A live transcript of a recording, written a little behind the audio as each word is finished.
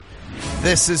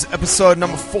This is episode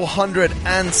number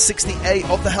 468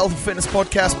 of the Health and Fitness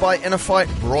Podcast by Inner Fight,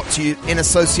 brought to you in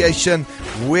association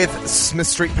with Smith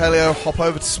Street Paleo. Hop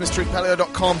over to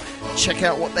smithstreetpaleo.com, check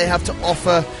out what they have to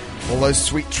offer, all those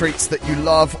sweet treats that you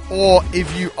love, or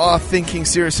if you are thinking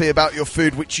seriously about your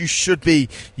food, which you should be,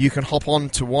 you can hop on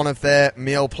to one of their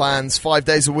meal plans, 5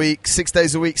 days a week, 6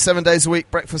 days a week, 7 days a week,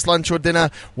 breakfast, lunch or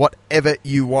dinner, whatever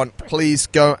you want. Please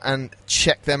go and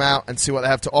check them out and see what they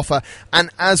have to offer. And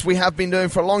as we have been doing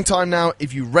for a long time now,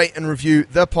 if you rate and review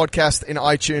the podcast in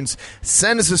iTunes,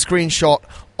 send us a screenshot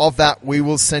of that. We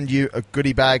will send you a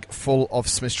goodie bag full of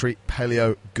Smith Street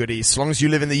Paleo goodies, as long as you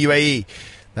live in the UAE.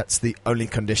 That's the only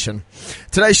condition.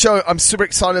 Today's show, I'm super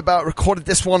excited about. Recorded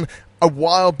this one a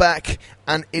while back,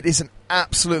 and it is an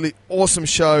absolutely awesome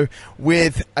show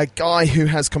with a guy who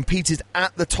has competed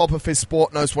at the top of his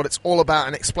sport, knows what it's all about,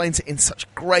 and explains it in such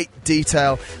great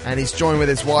detail. And he's joined with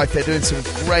his wife. They're doing some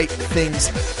great things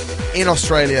in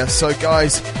Australia. So,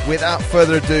 guys, without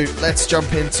further ado, let's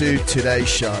jump into today's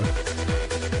show.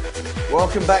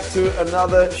 Welcome back to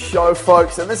another show,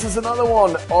 folks, and this is another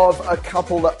one of a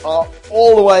couple that are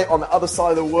all the way on the other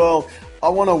side of the world. I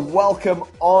want to welcome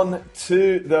on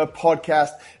to the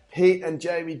podcast Pete and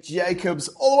Jaimielle Jacobs,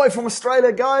 all the way from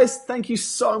Australia. Guys, thank you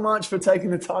so much for taking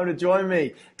the time to join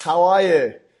me. How are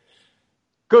you?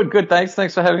 Good. Thanks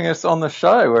for having us on the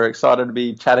show. We're excited to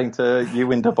be chatting to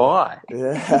you in Dubai.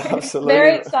 Yeah, absolutely.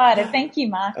 Very excited. Thank you,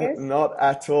 Marcus. Not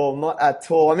at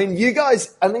all. I mean, you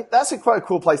guys, I think that's quite a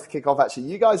cool place to kick off, actually.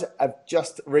 You guys have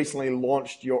just recently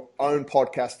launched your own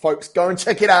podcast. Folks, go and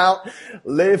check it out.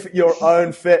 Live Your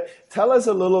Own Fit. Tell us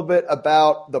a little bit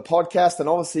about the podcast, and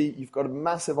obviously you've got a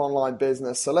massive online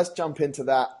business. So let's jump into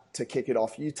that to kick it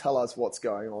off. You tell us what's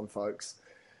going on, folks.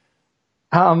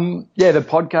 The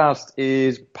podcast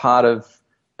is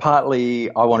partly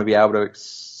I want to be able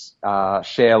to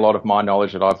share a lot of my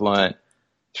knowledge that I've learned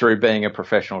through being a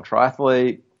professional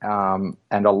triathlete, and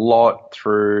a lot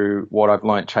through what I've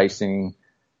learned chasing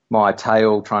my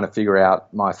tail, trying to figure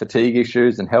out my fatigue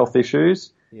issues and health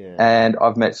issues. Yeah. And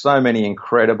I've met so many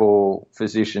incredible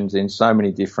physicians in so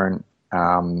many different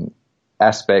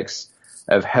aspects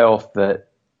of health that,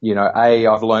 you know,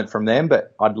 I've learned from them,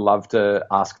 but I'd love to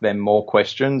ask them more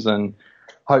questions, and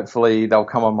hopefully they'll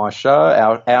come on my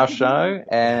show, our show,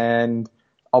 and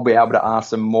I'll be able to ask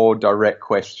them more direct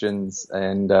questions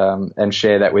and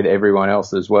share that with everyone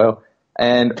else as well.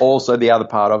 And also the other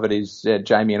part of it is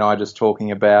Jamie and I just talking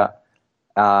about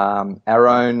our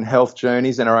own health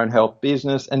journeys and our own health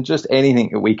business, and just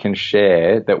anything that we can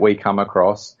share that we come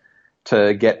across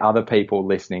to get other people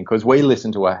listening, because we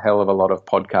listen to a hell of a lot of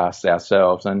podcasts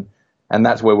ourselves, and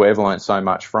that's where we've learned so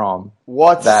much from.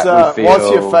 What's your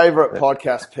favorite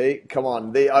podcast, Pete? Come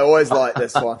on, I always like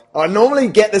this one. I normally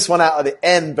get this one out at the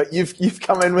end, but you've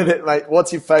come in with it, mate.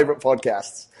 What's your favorite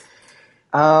podcasts?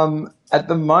 At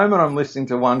the moment, I'm listening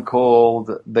to one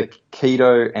called The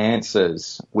Keto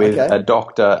Answers with a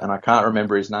doctor, and I can't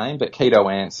remember his name, but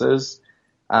Keto Answers.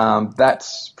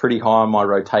 That's pretty high on my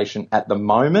rotation at the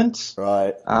moment.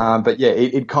 Right. But yeah,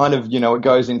 it kind of, it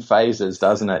goes in phases,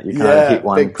 doesn't it? You kind of hit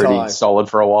one pretty solid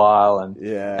for a while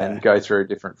and go through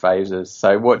different phases.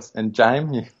 So and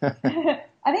James?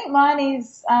 I think mine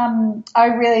is, I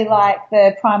really like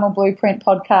the Primal Blueprint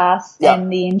podcast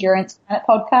and the Endurance Planet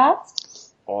podcast.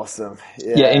 Awesome.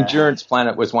 Yeah, Endurance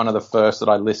Planet was one of the first that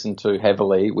I listened to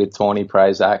heavily with Tawny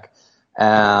Prazak.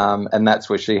 And that's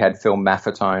where she had Phil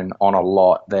Maffetone on a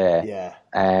lot there. Yeah.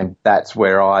 And that's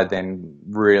where I then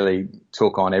really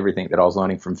took on everything that I was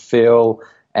learning from Phil.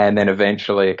 And then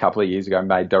eventually a couple of years ago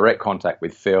made direct contact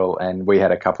with Phil, and we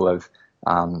had a couple of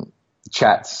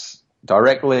chats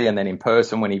directly and then in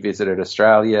person when he visited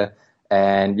Australia.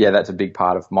 And yeah, that's a big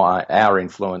part of our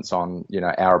influence on,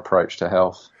 our approach to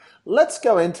health. Let's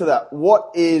go into that.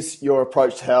 What is your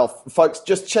approach to health? Folks,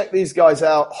 just check these guys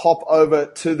out. Hop over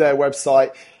to their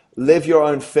website,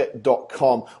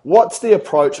 liveyourownfit.com. What's the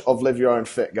approach of Live Your Own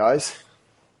Fit, guys?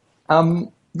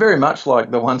 Very much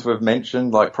like the ones we've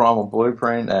mentioned, like Primal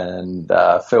Blueprint and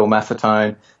Phil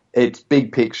Maffetone. It's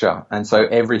big picture, and so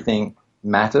everything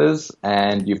matters,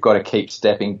 and you've got to keep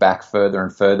stepping back further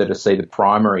and further to see the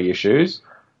primary issues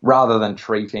rather than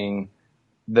treating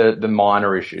the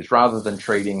minor issues, rather than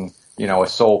treating, a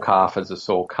sore calf as a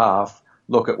sore calf.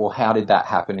 Look at, well, how did that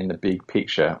happen in the big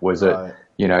picture? Was it,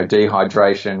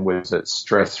 dehydration? Was it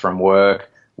stress from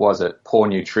work? Was it poor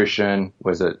nutrition?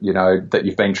 Was it, that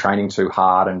you've been training too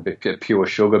hard and a pure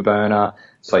sugar burner,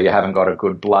 so you haven't got a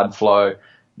good blood flow?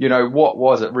 What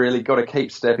was it really? Got to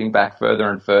keep stepping back further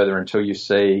and further until you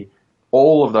see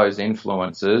all of those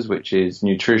influences, which is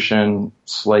nutrition,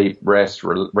 sleep, rest,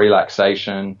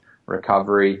 relaxation,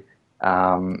 recovery,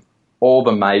 all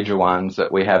the major ones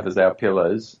that we have as our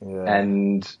pillars,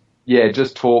 and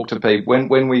just talk to people.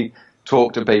 When we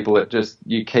talk to people,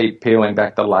 you keep peeling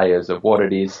back the layers of what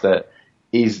it is that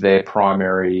is their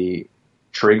primary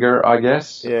trigger, I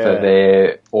guess, for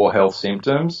their poor health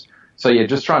symptoms. So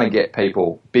just trying to get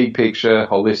people big picture,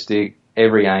 holistic,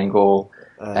 every angle,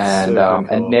 and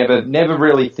never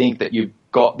really think that you've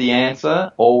got the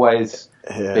answer. Always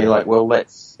be like, well,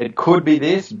 it could be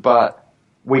this, but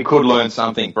we could learn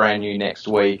something brand new next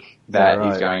week that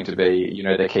is going to be,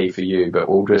 the key for you. But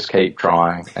we'll just keep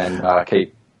trying and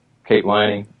keep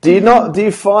learning. Do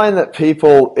you find that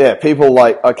people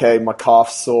like, okay, my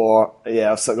calf's sore,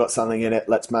 I've still got something in it,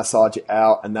 let's massage it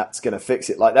out and that's going to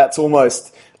fix it. Like, that's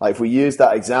almost like, if we use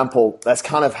that example, that's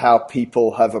kind of how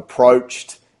people have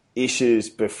approached issues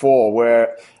before,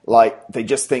 where like they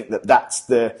just think that that's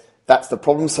the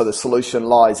problem, so the solution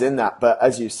lies in that. But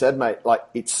as you said, mate, like,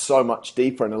 it's so much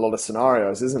deeper in a lot of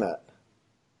scenarios, isn't it?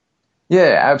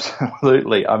 Yeah,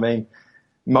 absolutely. I mean,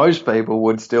 most people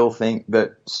would still think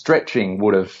that stretching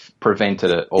would have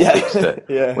prevented it or fixed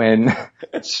it, when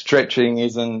stretching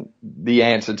isn't the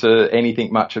answer to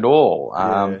anything much at all.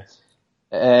 So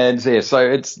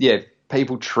it's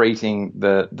people treating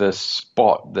the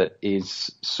spot that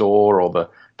is sore, or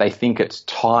they think it's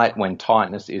tight when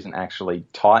tightness isn't actually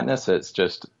tightness. It's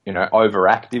just,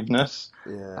 overactiveness,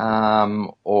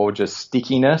 or just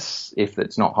stickiness if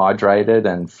it's not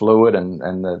hydrated, and fluid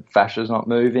and the fascia's not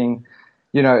moving.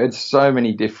 It's so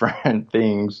many different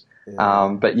things.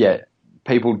 But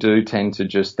people do tend to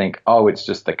just think, oh, it's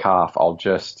just the calf. I'll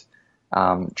just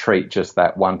treat just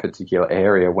that one particular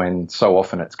area, when so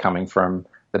often it's coming from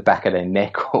the back of their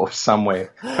neck or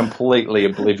somewhere completely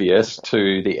oblivious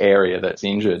to the area that's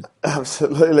injured.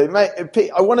 Absolutely. Mate,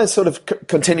 Pete, I want to sort of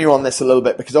continue on this a little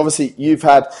bit, because obviously you've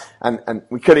had, and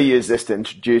we could have used this to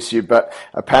introduce you, but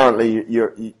apparently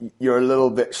you're a little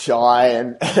bit shy,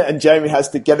 and Jamie has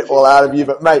to get it all out of you.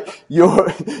 But mate, you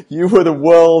were the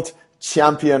world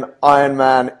champion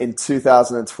Ironman in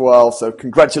 2012. So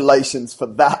congratulations for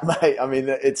that, mate. I mean,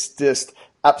 it's just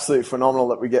absolutely phenomenal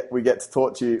that we get to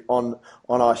talk to you on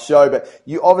our show. But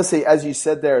you obviously, as you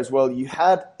said there as well, you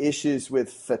had issues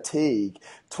with fatigue.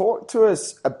 Talk to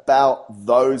us about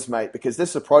those, mate, because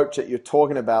this approach that you're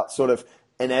talking about sort of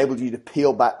enabled you to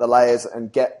peel back the layers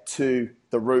and get to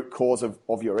the root cause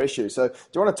of your issue. So do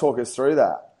you want to talk us through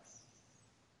that?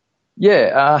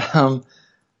 Yeah,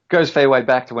 goes fair way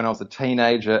back to when I was a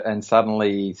teenager, and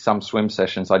suddenly some swim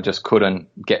sessions I just couldn't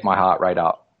get my heart rate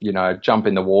up. Jump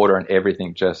in the water and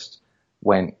everything just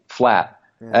went flat.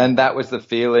 Yeah. And that was the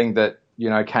feeling that,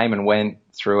 came and went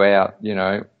throughout,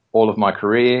 all of my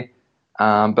career.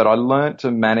 But I learned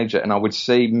to manage it, and I would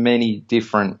see many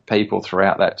different people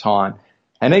throughout that time.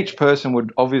 And each person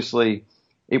would obviously,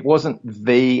 it wasn't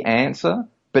the answer,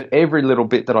 but every little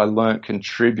bit that I learned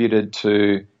contributed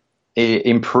to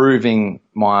improving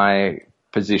my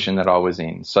position that I was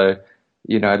in. So,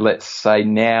 let's say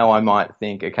now I might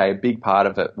think, okay, a big part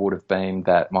of it would have been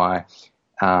that my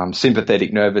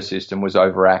sympathetic nervous system was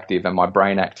overactive and my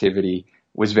brain activity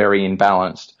was very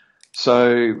imbalanced.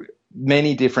 So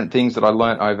many different things that I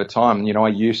learned over time. I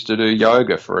used to do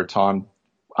yoga for a time,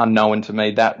 unknown to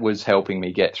me. That was helping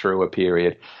me get through a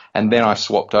period. And then I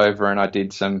swapped over and I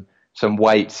did some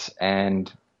weights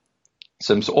and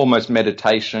some almost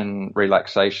meditation,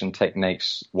 relaxation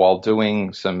techniques while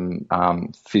doing some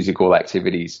physical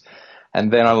activities.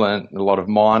 And then I learned a lot of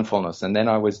mindfulness, and then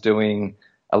I was doing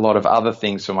a lot of other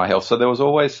things for my health. So there was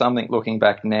always something, looking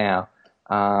back now,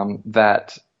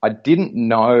 that I didn't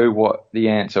know what the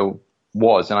answer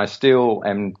was, and I still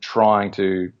am trying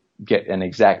to get an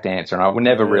exact answer, and I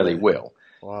never really will.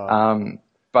 Wow.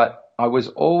 But I was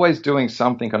always doing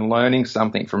something and learning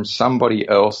something from somebody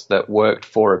else that worked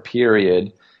for a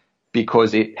period,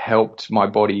 because it helped my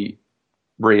body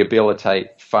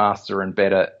rehabilitate faster and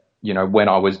better, when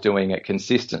I was doing it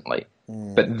consistently.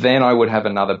 But then I would have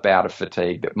another bout of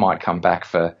fatigue that might come back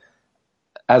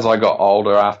as I got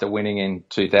older, after winning in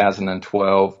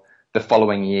 2012, the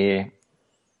following year,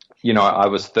 I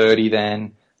was 30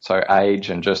 then, so age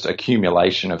and just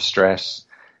accumulation of stress.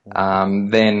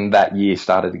 Then that year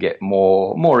started to get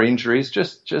more injuries,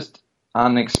 just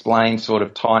unexplained sort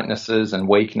of tightnesses and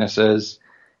weaknesses.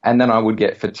 And then I would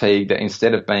get fatigued that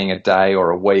instead of being a day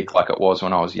or a week like it was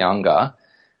when I was younger,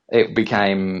 it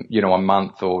became, a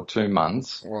month or 2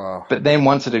 months. Wow. But then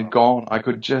once it had gone, I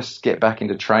could just get back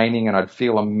into training and I'd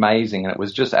feel amazing, and it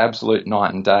was just absolute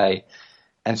night and day.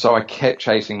 And so I kept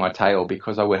chasing my tail,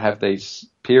 because I would have these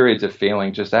periods of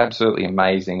feeling just absolutely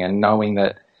amazing, and knowing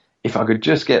that if I could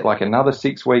just get like another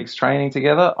 6 weeks training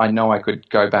together, I know I could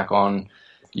go back on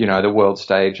the world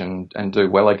stage and do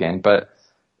well again. But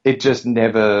it just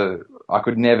I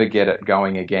could never get it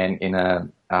going again in a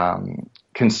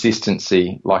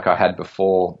consistency like I had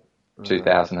before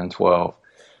 2012.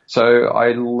 So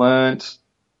I learnt,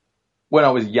 when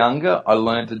I was younger, I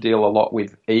learned to deal a lot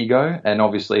with ego. And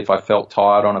obviously if I felt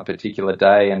tired on a particular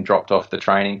day and dropped off the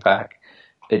training pack,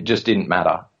 it just didn't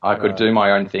matter. I could do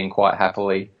my own thing quite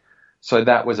happily. So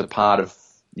that was a part of,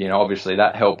 obviously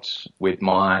that helped with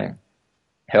my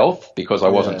health because I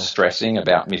wasn't stressing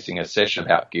about missing a session,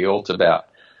 about guilt, about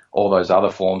all those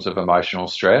other forms of emotional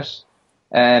stress.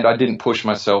 And I didn't push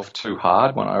myself too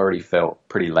hard when I already felt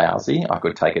pretty lousy. I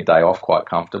could take a day off quite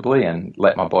comfortably and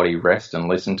let my body rest and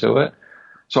listen to it.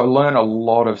 So I learned a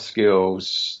lot of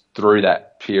skills through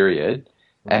that period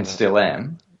and still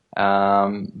am.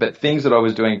 But things that I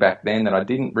was doing back then that I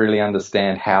didn't really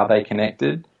understand how they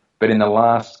connected. But in the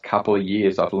last couple of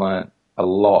years, I've learned a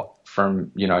lot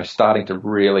from, starting to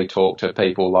really talk to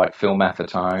people like Phil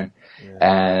Maffetone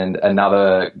and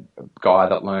another guy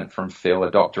that learned from Phil, a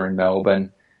doctor in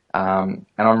Melbourne. And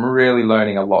I'm really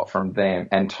learning a lot from them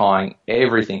and tying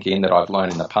everything in that I've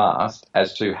learned in the past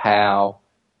as to how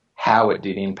it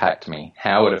did impact me,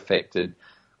 how it affected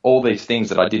all these things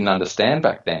that I didn't understand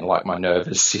back then, like my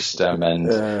nervous system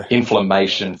and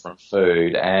inflammation from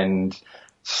food and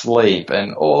sleep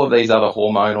and all of these other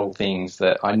hormonal things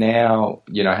that I now,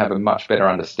 have a much better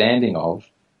understanding of.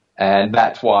 And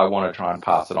that's why I want to try and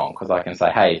pass it on, because I can say,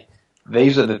 hey,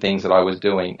 these are the things that I was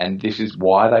doing and this is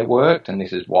why they worked and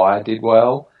this is why I did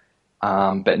well.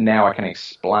 But now I can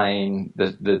explain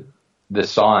the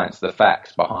science, the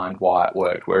facts behind why it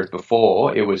worked. Whereas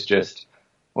before it was just,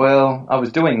 well, I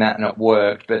was doing that and it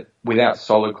worked, but without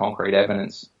solid concrete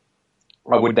evidence,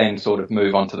 I would then sort of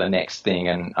move on to the next thing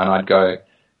and I'd go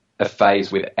a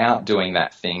phase without doing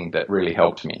that thing that really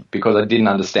helped me because I didn't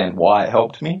understand why it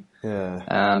helped me.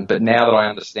 But now that I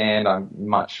understand, I'm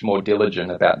much more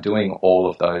diligent about doing all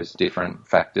of those different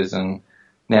factors, and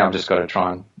now I've just got to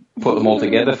try and put them all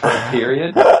together for a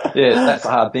period. Yeah, that's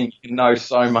a hard thing. You can know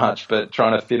so much, but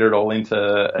trying to fit it all into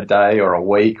a day or a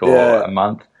week or a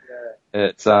month,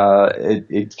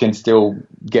 it can still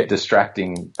get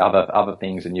distracting other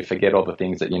things, and you forget all the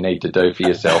things that you need to do for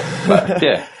yourself. But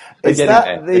yeah. Is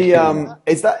that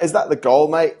the goal,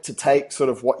 mate, to take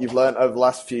sort of what you've learned over the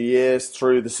last few years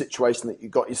through the situation that you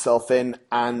got yourself in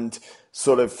and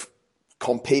sort of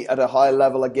compete at a high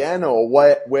level again, or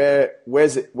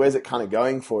where's it kind of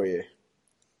going for you?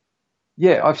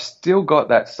 Yeah, I've still got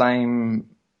that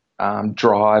same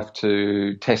drive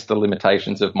to test the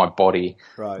limitations of my body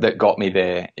that got me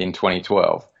there in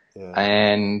 2012.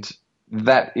 And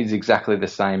that is exactly the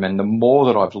same. And the more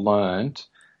that I've learned,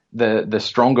 the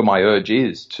stronger my urge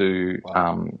is to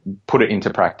put it into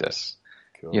practice.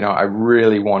 Cool. I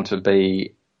really want to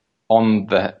be on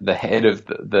the head of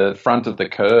the front of the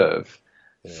curve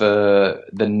for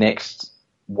the next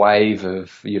wave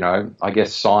of, I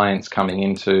guess science coming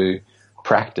into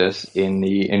practice in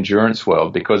the endurance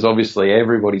world, because obviously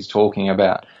everybody's talking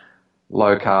about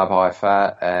low carb, high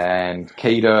fat and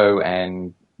keto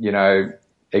and,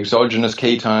 exogenous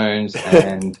ketones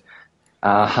and,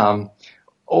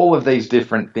 all of these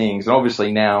different things. And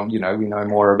obviously now, we know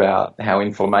more about how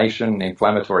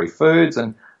inflammatory foods.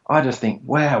 And I just think,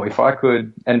 wow, if I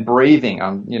could, and breathing,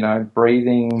 I'm,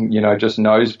 breathing, just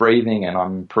nose breathing, and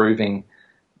I'm improving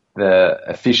the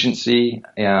efficiency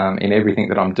in everything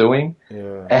that I'm doing.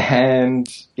 Yeah. And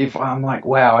if I'm like,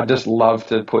 wow, I'd just love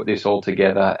to put this all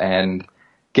together and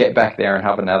get back there and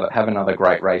have another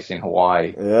great race in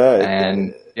Hawaii. Yeah.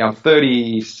 And I'm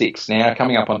 36 now,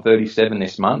 coming up on 37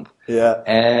 this month. Yeah.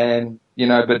 And,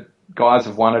 but guys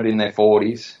have won it in their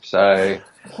 40s, so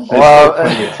there's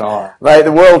plenty of time. Mate,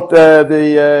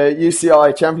 the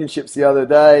UCI Championships the other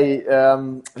day,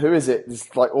 who is it?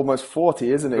 It's like almost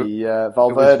 40, isn't he?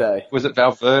 Valverde. Was it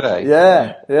Valverde?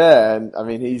 Yeah. And I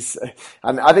mean,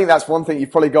 and I think that's one thing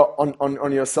you've probably got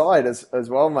on your side as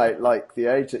well, mate. Like the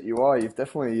age that you are, you've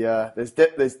definitely, there's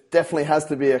definitely has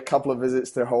to be a couple of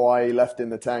visits to Hawaii left in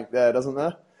the tank there, doesn't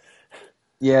there?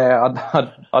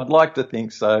 Yeah, I'd like to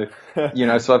think so.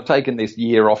 So I've taken this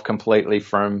year off completely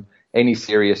from any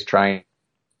serious training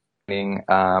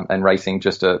and racing,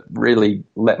 just to really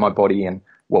let my body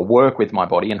work with my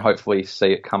body and hopefully see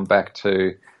it come back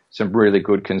to some really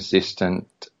good, consistent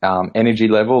energy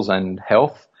levels and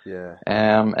health. Yeah.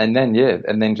 And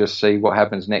then just see what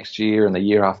happens next year and the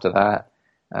year after that.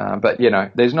 But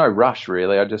there's no rush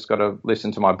really. I just got to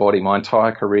listen to my body. My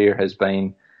entire career has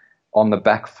been on the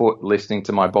back foot listening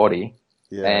to my body.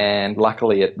 Yeah. And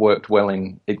luckily it worked well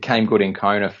it came good in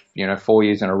Kona, 4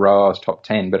 years in a row I was top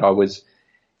 10, but I was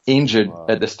injured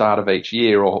at the start of each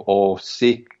year or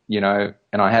sick, and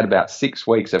I had about 6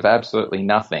 weeks of absolutely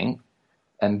nothing.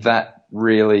 And that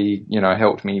really,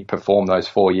 helped me perform those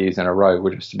 4 years in a row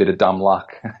with just a bit of dumb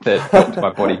luck that helped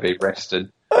my body be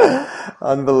rested.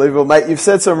 Unbelievable, mate. You've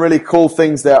said some really cool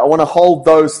things there. I want to hold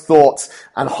those thoughts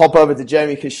and hop over to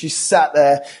Jamie because she sat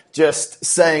there just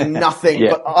saying nothing.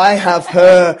 But I have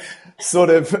her sort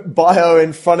of bio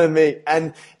in front of me.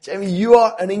 And Jamie, you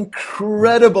are an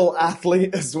incredible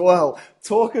athlete as well.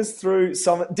 Talk us through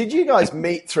did you guys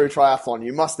meet through triathlon?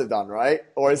 You must have done, right?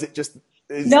 Or is it just...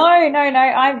 No.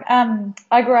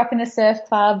 I grew up in a surf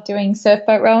club doing surf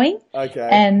boat rowing. Okay.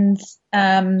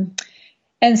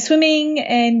 And swimming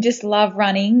and just love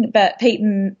running. But Pete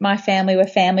and my family were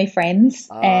family friends,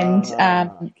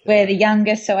 we're the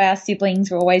youngest, so our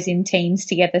siblings were always in teams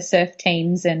together, surf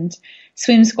teams and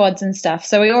swim squads and stuff.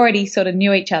 So we already sort of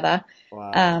knew each other.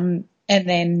 Wow. And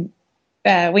then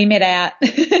we met out.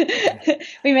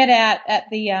 We met out at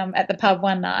the pub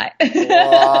one night.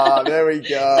 Wow, there we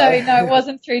go. So no, it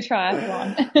wasn't through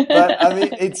triathlon. But I mean,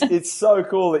 it's so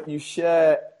cool that you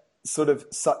share sort of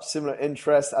such similar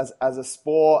interests as a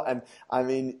sport, and I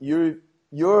mean, you're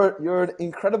an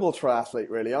incredible triathlete,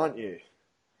 really, aren't you?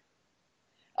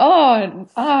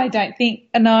 I don't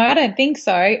think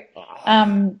so.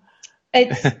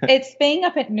 It's being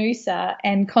up at Noosa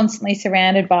and constantly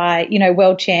surrounded by,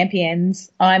 world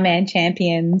champions, Ironman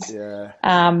champions. Yeah.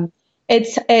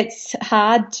 It's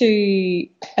hard to,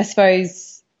 I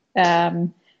suppose,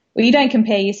 you don't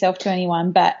compare yourself to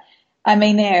anyone, but I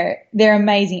mean, they're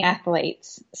amazing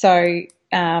athletes. So,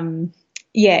 in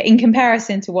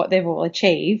comparison to what they've all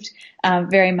achieved,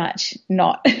 very much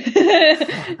not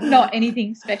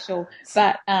anything special.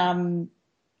 But yeah,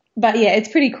 it's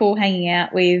pretty cool hanging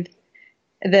out with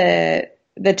the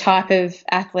type of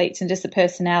athletes and just the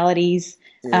personalities.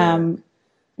 Yeah.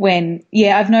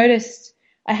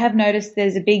 I have noticed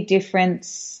there's a big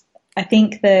difference. I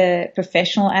think the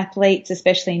professional athletes,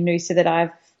 especially in Noosa that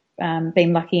I've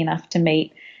been lucky enough to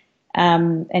meet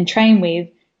and train with,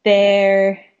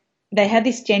 they have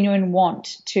this genuine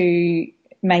want to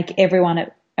make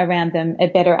everyone around them a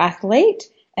better athlete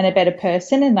and a better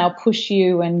person, and they'll push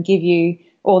you and give you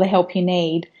all the help you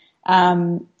need,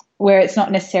 where it's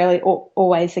not necessarily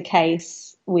always the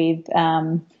case with,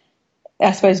 I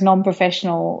suppose,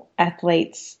 non-professional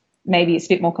athletes. Maybe it's a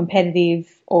bit more competitive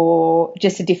or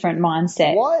just a different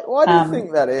mindset. Why do you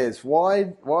think that is?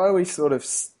 Why are we sort of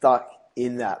stuck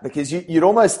in that? Because you'd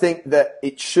almost think that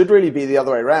it should really be the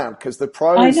other way around, because the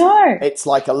pros, it's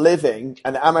like a living,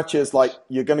 and the amateurs, like,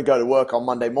 you're going to go to work on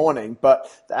Monday morning, but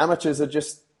the amateurs are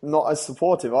just not as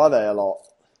supportive, are they, a lot?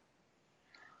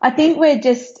 I think we're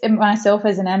just, myself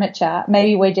as an amateur,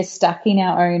 maybe we're just stuck in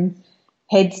our own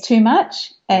heads too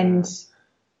much, and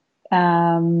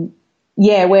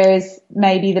whereas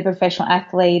maybe the professional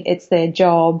athlete, it's their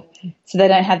job, so they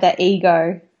don't have that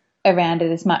ego around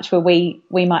it as much, where we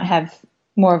might have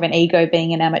more of an ego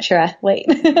being an amateur athlete.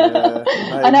 Yeah,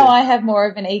 I know I have more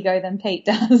of an ego than Pete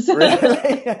does.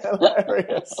 Really?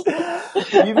 Hilarious.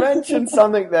 You mentioned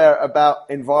something there about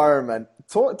environment.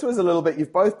 Talk to us a little bit.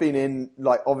 You've both been in,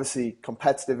 like, obviously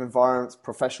competitive environments,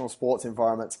 professional sports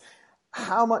environments.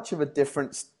 How much of a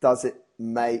difference does it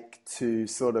make to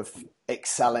sort of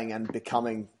excelling and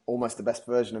becoming almost the best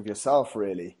version of yourself,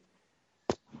 really?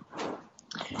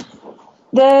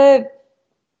 I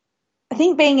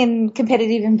think being in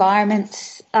competitive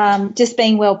environments, just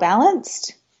being well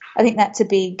balanced, I think that's a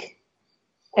big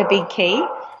key.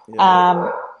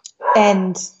 Yeah.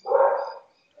 And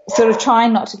sort of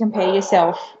trying not to compare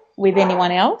yourself with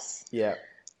anyone else. Yeah.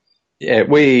 Yeah,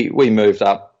 we moved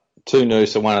up to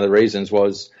Noosa. One of the reasons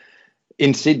was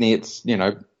in Sydney, it's,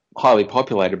 highly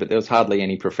populated, but there was hardly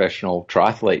any professional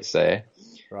triathletes there.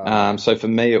 Right. So for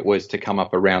me, it was to come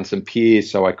up around some peers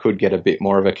so I could get a bit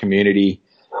more of a community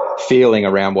feeling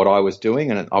around what I was doing.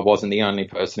 And I wasn't the only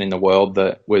person in the world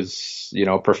that was,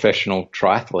 a professional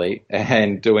triathlete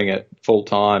and doing it full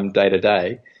time, day to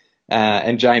day.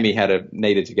 And Jamie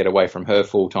needed to get away from her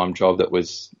full-time job that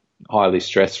was highly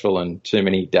stressful and too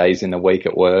many days in the week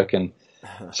at work. And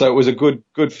so it was a good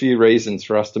few reasons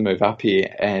for us to move up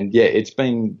here. And yeah, it's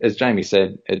been, as Jamie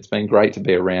said, it's been great to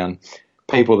be around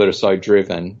people that are so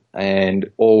driven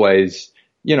and always,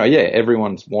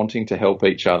 everyone's wanting to help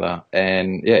each other.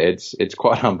 And yeah, it's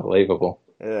quite unbelievable.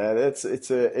 Yeah,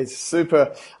 it's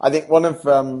super. I think one of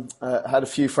had a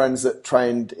few friends that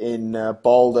trained in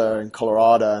Boulder in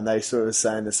Colorado, and they sort of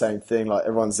saying the same thing. Like,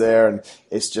 everyone's there, and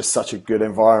it's just such a good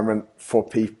environment for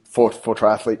for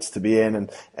triathletes to be in,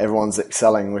 and everyone's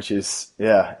excelling, which is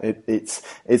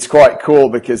it's quite cool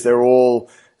because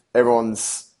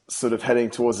everyone's sort of heading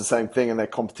towards the same thing in their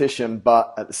competition,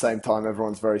 but at the same time,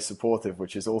 everyone's very supportive,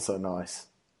 which is also nice.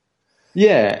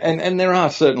 Yeah, and there are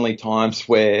certainly times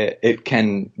where it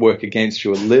can work against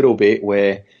you a little bit,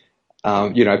 where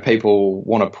people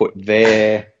want to put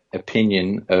their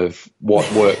opinion of what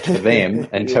worked for them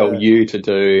and tell you to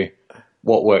do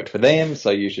what worked for them,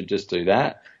 so you should just do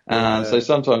that. So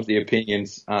sometimes the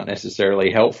opinions aren't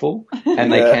necessarily helpful,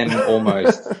 and they can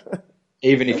almost,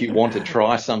 even if you want to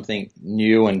try something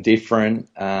new and different,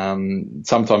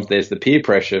 sometimes there's the peer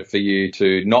pressure for you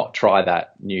to not try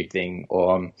that new thing,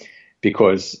 or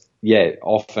because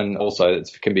often also it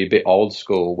can be a bit old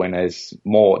school when there's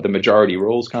more the majority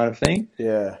rules kind of thing.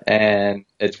 Yeah. And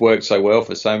it's worked so well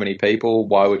for so many people.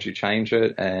 Why would you change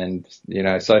it? And,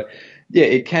 so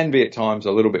it can be at times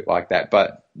a little bit like that,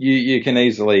 but you can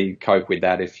easily cope with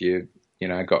that if you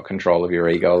got control of your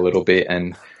ego a little bit.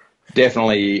 And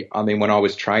definitely, I mean, when I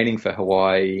was training for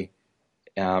Hawaii,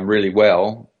 really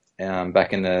well,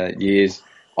 back in the years,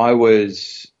 I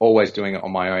was always doing it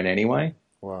on my own anyway.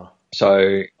 Wow.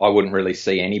 So I wouldn't really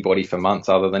see anybody for months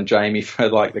other than Jamie for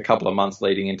like the couple of months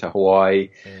leading into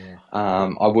Hawaii. I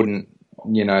wouldn't,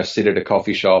 sit at a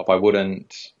coffee shop. I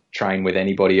wouldn't train with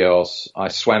anybody else. I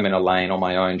swam in a lane on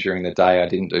my own during the day. I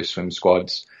didn't do swim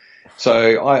squads. So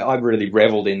I really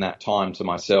reveled in that time to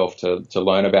myself to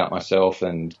learn about myself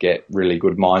and get really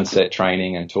good mindset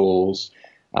training and tools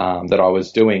that I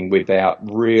was doing without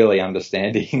really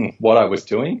understanding what I was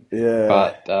doing. Yeah.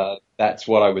 But that's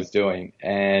what I was doing.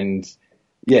 And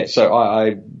so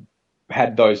I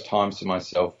had those times to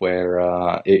myself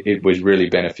where it was really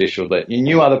beneficial that you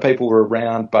knew other people were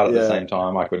around, but at the same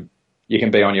time you can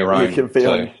be on your own.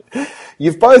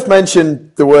 You've both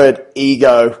mentioned the word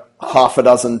ego half a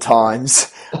dozen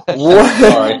times.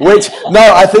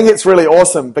 I think it's really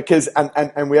awesome because,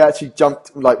 and we actually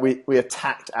jumped, like we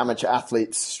attacked amateur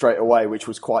athletes straight away, which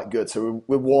was quite good. So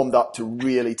we're warmed up to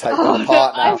really take that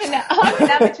apart now. I'm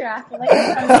an amateur athlete.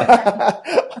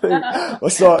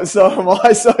 So am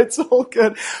I, so it's all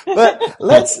good. But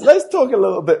let's talk a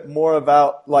little bit more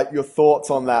about like your thoughts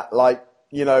on that. Like,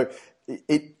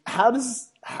 how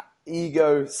does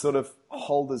ego sort of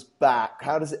hold us back?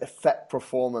 How does it affect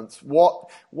performance?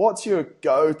 What's your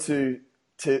go-to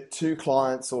to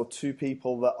clients or to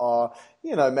people that are,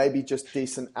 maybe just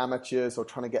decent amateurs or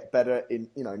trying to get better in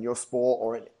your sport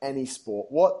or in any sport?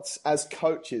 As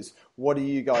coaches, what do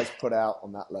you guys put out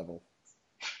on that level?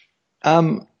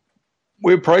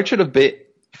 We approach it a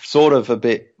bit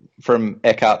from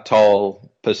Eckhart Tolle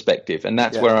perspective, and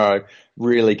that's where I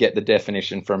really get the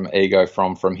definition from ego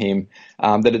from him,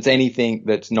 that it's anything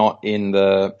that's not in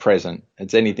the present.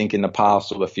 It's anything in the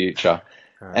past or the future.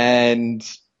 Right.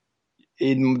 And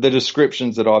in the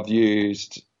descriptions that I've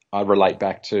used, I relate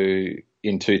back to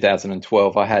in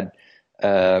 2012, I had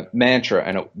a mantra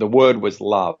and the word was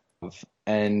love.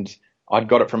 And I'd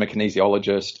got it from a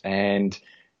kinesiologist, and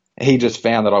he just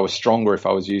found that I was stronger if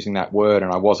I was using that word,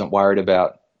 and I wasn't worried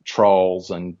about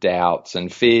trolls and doubts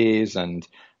and fears and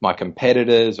my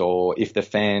competitors, or if the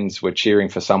fans were cheering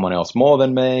for someone else more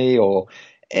than me, or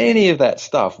any of that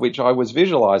stuff, which I was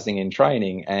visualizing in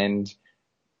training. And,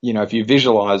 if you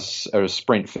visualize a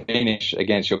sprint finish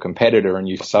against your competitor and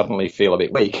you suddenly feel a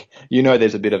bit weak,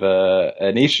 there's a bit of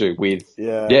an issue with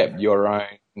your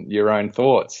own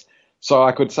thoughts. So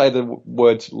I could say the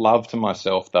words love to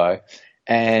myself though,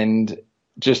 and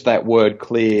just that word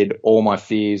cleared all my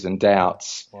fears and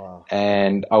doubts. Wow.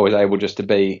 And I was able just to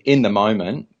be in the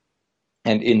moment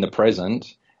and in the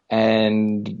present,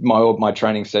 and my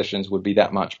training sessions would be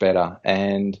that much better.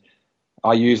 And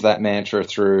I use that mantra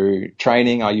through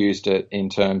training. I used it in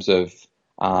terms of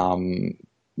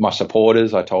my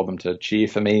supporters. I told them to cheer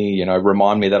for me,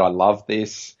 remind me that I love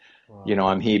this. Wow.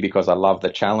 I'm here because I love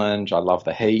the challenge. I love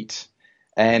the heat.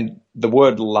 And the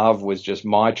word love was just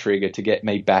my trigger to get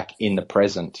me back in the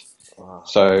present. Wow.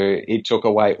 So it took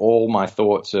away all my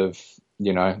thoughts of,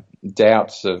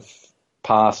 doubts of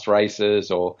past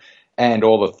races and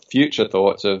all the future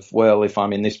thoughts of, well, if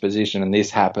I'm in this position and this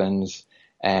happens,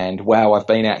 and wow, I've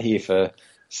been out here for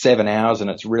 7 hours and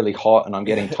it's really hot and I'm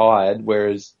getting tired.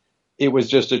 Whereas it was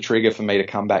just a trigger for me to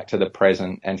come back to the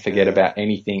present and forget about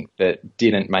anything that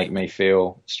didn't make me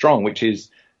feel strong, which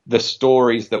is the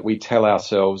stories that we tell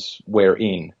ourselves we're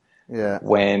in. Yeah.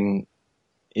 When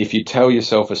if you tell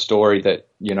yourself a story that,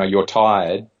 you're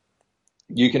tired,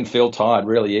 you can feel tired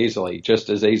really easily, just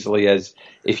as easily as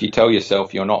if you tell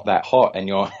yourself you're not that hot and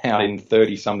you're out in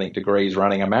 30-something degrees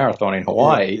running a marathon in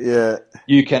Hawaii. Yeah.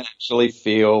 You can actually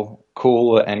feel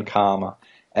cooler and calmer.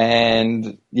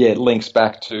 And it links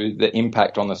back to the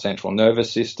impact on the central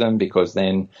nervous system, because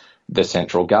then the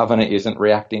central governor isn't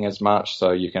reacting as much,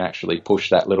 so you can actually push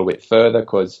that little bit further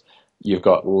because you've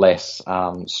got less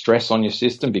stress on your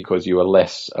system because you are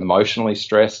less emotionally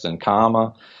stressed and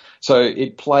calmer. So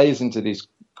it plays into this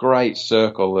great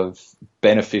circle of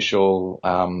beneficial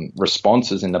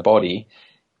responses in the body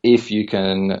if you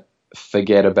can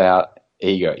forget about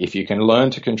ego, if you can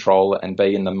learn to control it and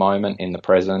be in the moment, in the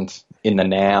present, in the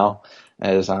now,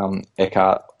 as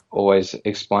Eckhart always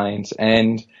explains.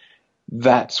 And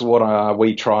that's what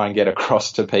we try and get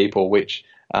across to people, which,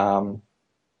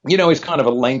 is kind of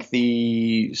a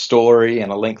lengthy story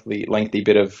and a lengthy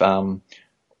bit of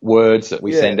words that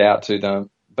we send out to them.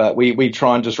 But we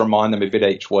try and just remind them a bit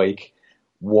each week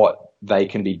what they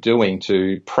can be doing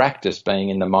to practice being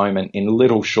in the moment in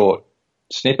little short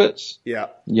snippets,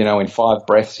 in 5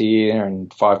 breaths here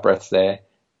and 5 breaths there,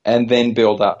 and then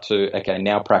build up to, okay,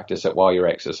 now practice it while you're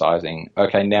exercising.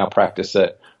 Okay, now practice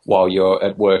it while you're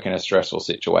at work in a stressful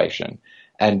situation,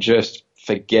 and just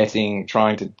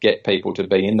trying to get people to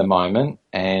be in the moment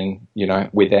and,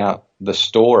 without the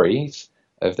stories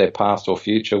of their past or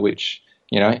future, which,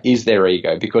 is their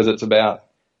ego, because it's about,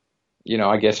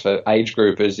 I guess for age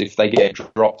groupers, if they get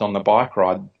dropped on the bike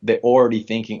ride, they're already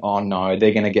thinking, oh no,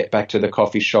 they're going to get back to the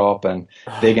coffee shop and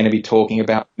they're going to be talking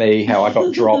about me, how I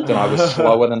got dropped and I was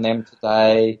slower than them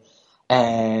today.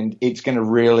 And they're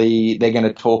going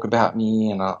to talk about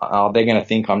me and they're going to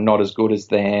think I'm not as good as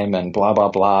them and blah, blah,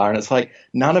 blah. And it's like,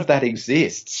 none of that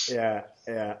exists. Yeah.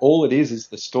 All it is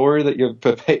the story that you're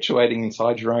perpetuating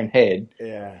inside your own head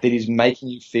that is making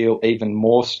you feel even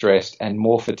more stressed and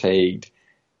more fatigued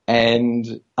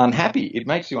and unhappy. It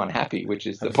makes you unhappy, which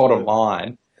is the bottom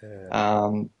line.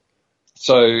 Yeah.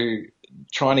 So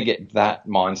trying to get that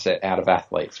mindset out of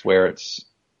athletes where it's,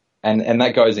 and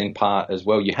that goes in part as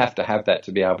well. You have to have that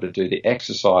to be able to do the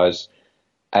exercise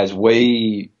as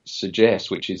we suggest,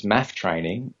 which is MAF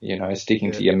training,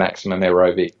 sticking to your maximum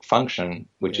aerobic function,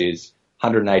 which is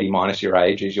 180 minus your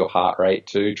age is your heart rate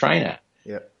to train at.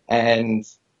 Yep. And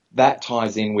that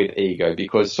ties in with ego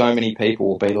because so many people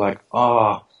will be like,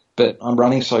 but I'm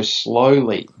running so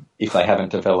slowly if they haven't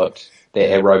developed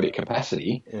their aerobic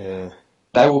capacity. Yeah.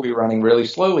 They will be running really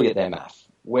slowly at their MAF.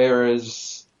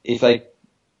 Whereas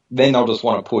then they'll just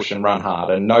want to push and run hard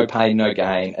and no pain, no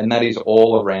gain. And that is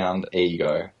all around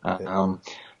ego.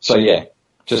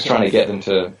 Just trying to get them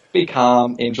to be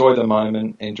calm, enjoy the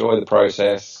moment, enjoy the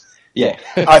process. Yeah.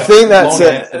 I think that's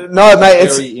it. No, mate,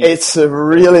 it's a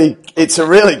really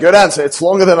good answer. It's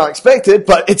longer than I expected,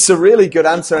 but it's a really good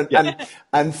answer.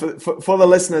 And for the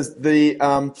listeners,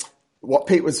 what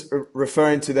Pete was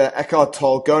referring to there, Eckhart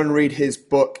Tolle, go and read his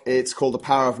book. It's called The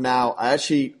Power of Now. I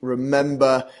actually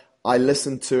remember I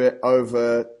listened to it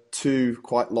over 2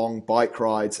 quite long bike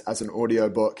rides as an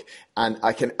audiobook, and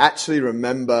I can actually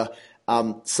remember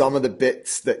some of the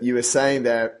bits that you were saying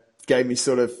there gave me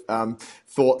sort of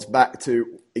thoughts back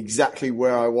to exactly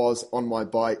where I was on my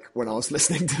bike when I was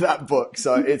listening to that book.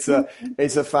 So it's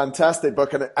a fantastic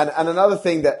book. And another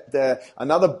thing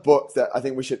another book that I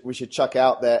think we should chuck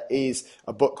out there is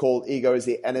a book called Ego is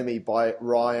the Enemy by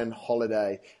Ryan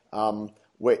Holiday,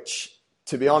 which,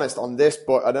 to be honest, on this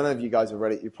book, I don't know if you guys have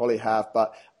read it. You probably have,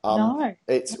 but no.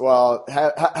 It's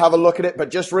have a look at it.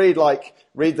 But just read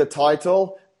the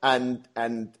title. And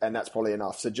that's probably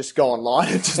enough. So just go online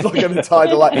and just look at the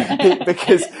title,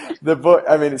 because the book,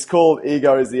 it's called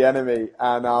Ego is the Enemy.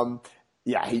 And,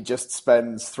 he just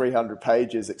spends 300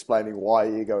 pages explaining why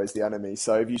ego is the enemy.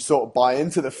 So if you sort of buy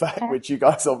into the fact, which you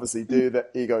guys obviously do,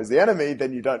 that ego is the enemy,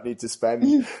 then you don't need to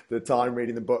spend the time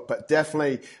reading the book. But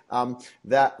definitely,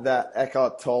 that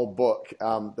Eckhart Tolle book,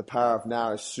 The Power of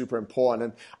Now, is super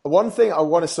important. And one thing I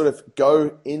want to sort of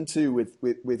go into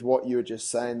with what you were just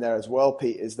saying there as well,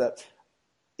 Pete, is that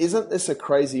isn't this a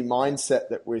crazy mindset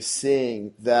that we're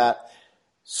seeing, that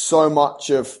so much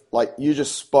of, like you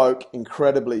just spoke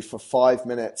incredibly for 5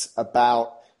 minutes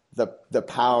about the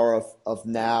power of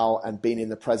now and being in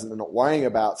the present and not worrying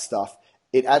about stuff.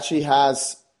 It actually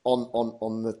has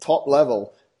on the top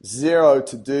level 0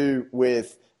 to do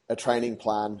with a training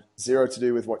plan, 0 to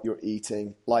do with what you're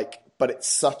eating, but it's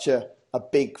such a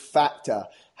big factor.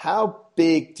 How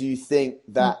big do you think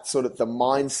that sort of the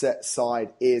mindset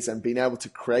side is, and being able to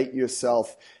create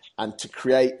yourself and to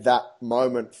create that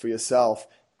moment for yourself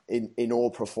in all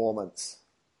performance?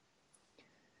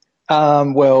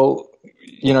 The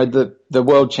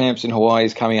world champs in Hawaii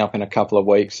is coming up in a couple of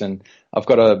weeks, and I've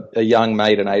got a young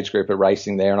mate and age group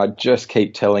racing there, and I just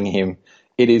keep telling him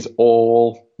it is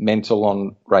all mental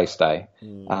on race day.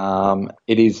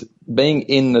 It is being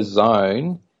in the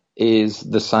zone is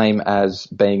the same as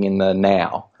being in the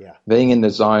now. Yeah. Being in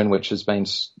the zone, which has been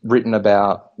written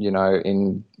about,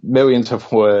 in millions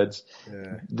of words.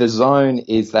 Yeah. The zone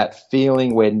is that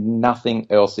feeling where nothing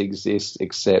else exists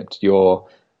except your,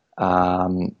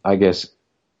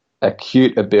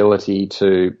 acute ability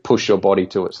to push your body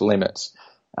to its limits.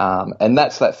 And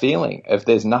that's that feeling of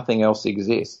there's nothing else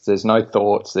exists. There's no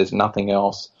thoughts. There's nothing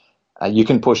else. You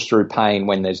can push through pain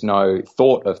when there's no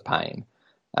thought of pain.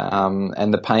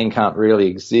 And the pain can't really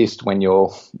exist when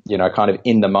you're, kind of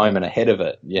in the moment ahead of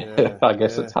it. Yeah. I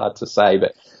guess it's hard to say,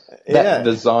 but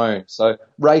the zone. So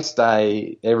race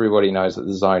day, everybody knows that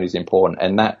the zone is important,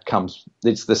 and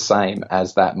it's the same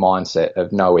as that mindset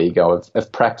of no ego,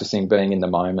 of practicing being in the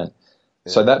moment.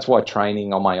 Yeah. So that's why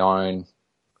training on my own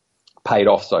paid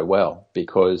off so well,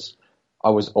 because I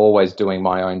was always doing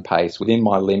my own pace within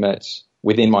my limits,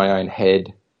 within my own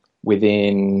head,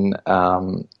 within,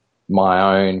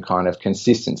 my own kind of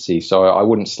consistency. So I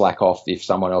wouldn't slack off if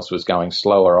someone else was going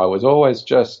slower. I was always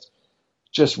just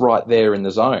right there in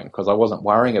the zone, because I wasn't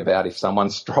worrying about if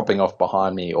someone's dropping off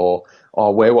behind me or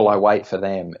where will I wait for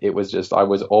them. It was just, I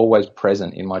was always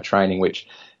present in my training, which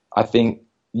I think,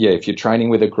 if you're training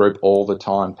with a group all the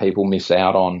time, people miss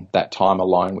out on that time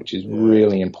alone, which is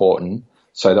really important,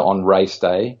 so that on race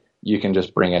day, you can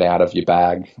just bring it out of your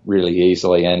bag really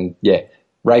easily. And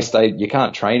race day, you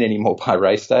can't train anymore by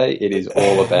race day. It is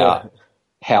all about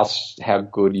how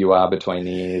good you are between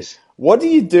the ears. What do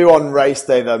you do on race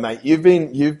day though, mate? You've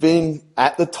been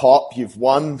at the top. You've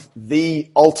won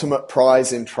the ultimate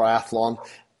prize in triathlon.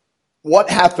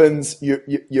 What happens?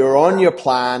 You're on your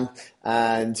plan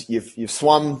and you've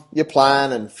swum your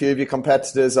plan, and a few of your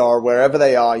competitors are wherever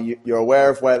they are. You're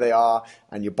aware of where they are,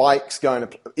 and your bike's going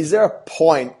to. Is there a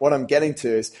point? What I'm getting to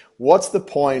is, what's the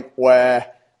point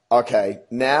where, okay,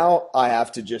 now I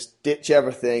have to just ditch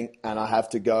everything and I have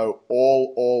to go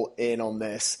all in on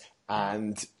this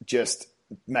and just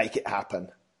make it happen?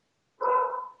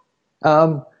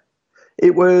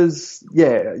 It was,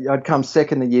 I'd come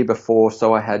second the year before,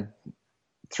 so I had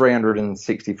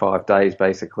 365 days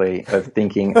basically of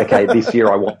thinking, okay, this year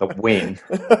I want the win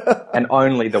and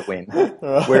only the win.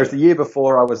 Right. Whereas the year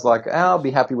before I was like, I'll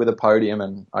be happy with a podium,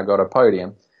 and I got a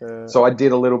podium. So I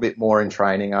did a little bit more in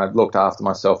training. I looked after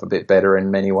myself a bit better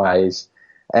in many ways.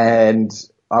 And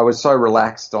I was so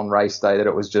relaxed on race day that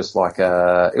it was just like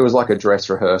a dress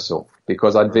rehearsal,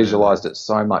 because I'd visualized it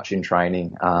so much in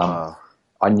training.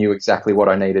 I knew exactly what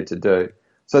I needed to do.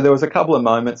 So there was a couple of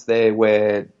moments there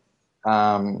where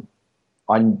I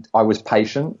was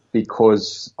patient,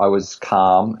 because I was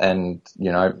calm and,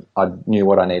 I knew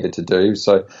what I needed to do.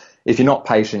 So if you're not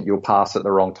patient, you'll pass at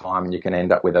the wrong time, and you can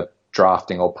end up with a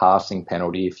drafting or passing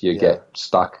penalty if you get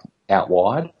stuck out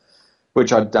wide,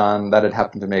 which I'd done. That had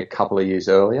happened to me a couple of years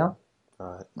earlier.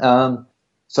 Right.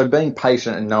 So being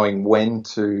patient and knowing when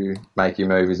to make your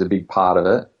move is a big part of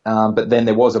it. But then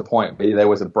there was a point where there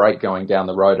was a break going down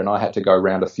the road, and I had to go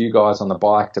around a few guys on the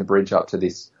bike to bridge up to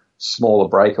this smaller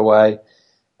breakaway.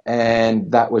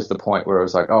 And that was the point where I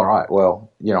was like, all right,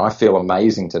 well, I feel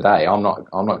amazing today. I'm not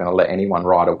going to let anyone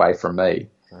ride away from me.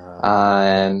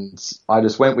 And I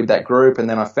just went with that group, and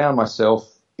then I found myself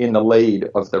in the lead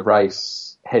of the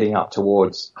race heading up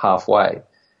towards halfway.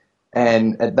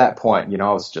 And at that point,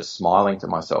 I was just smiling to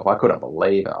myself. I couldn't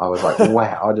believe it. I was like,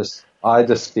 wow, I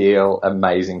just feel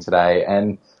amazing today.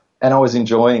 And I was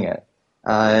enjoying it.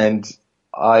 And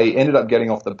I ended up getting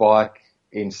off the bike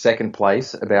in second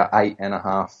place, about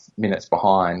 8.5 minutes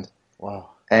behind. Wow.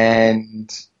 And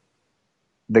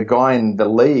the guy in the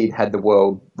lead had the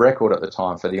world record at the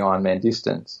time for the Ironman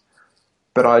distance.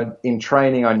 But in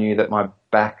training, I knew that my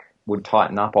back would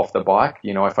tighten up off the bike.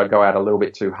 If I go out a little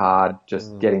bit too hard,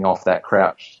 just getting off that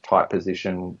crouch type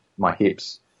position, my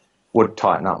hips would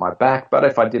tighten up my back. But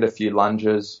if I did a few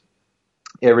lunges,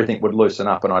 everything would loosen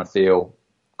up and I'd feel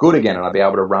good again, and I'd be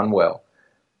able to run well.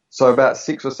 So about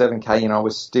 6 or 7K, I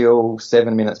was still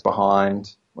 7 minutes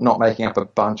behind, not making up a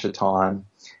bunch of time.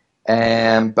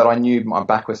 But I knew my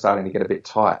back was starting to get a bit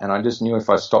tight, and I just knew if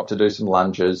I stopped to do some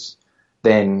lunges,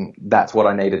 then that's what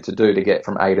I needed to do to get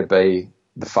from A to B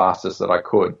the fastest that I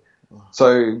could.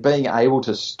 So being able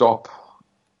to stop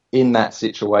in that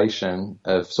situation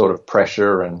of sort of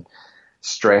pressure and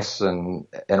stress and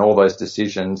all those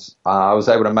decisions, I was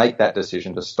able to make that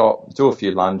decision to stop, do a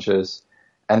few lunges,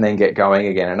 and then get going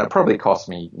again. And it probably cost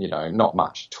me, not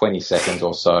much, 20 seconds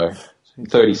or so,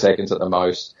 30 seconds at the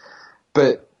most.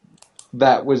 But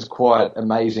that was quite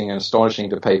amazing and astonishing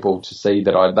to people to see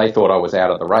that they thought I was out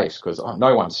of the race because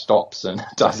no one stops and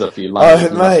does a few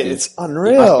lunges. Oh, mate, it's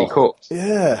unreal. You must be cooked.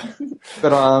 Yeah.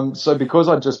 But so because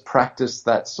I just practiced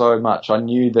that so much, I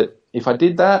knew that if I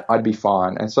did that, I'd be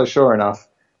fine. And so sure enough,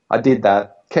 I did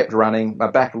that, kept running, my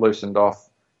back loosened off,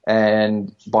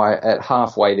 and at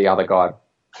halfway, the other guy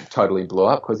totally blew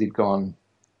up because he'd gone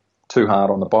too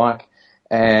hard on the bike.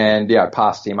 And, I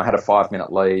passed him. I had a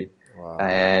 5-minute lead. Wow.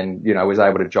 And, was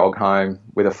able to jog home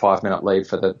with a 5-minute lead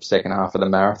for the second half of the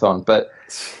marathon. But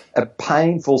a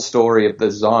painful story of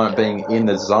the zone, being in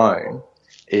the zone,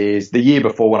 is the year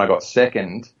before when I got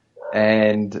second,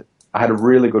 and I had a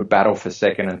really good battle for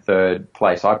second and third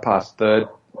place. I passed third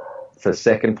for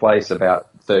second place about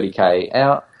 30k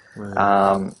out.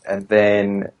 Wow. And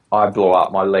then I blew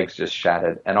up. My legs just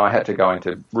shattered, and I had to go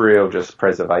into real just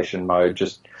preservation mode.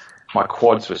 Just my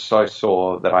quads were so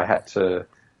sore that I had to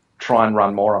try and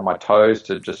run more on my toes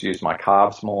to just use my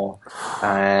calves more.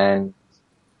 And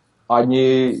I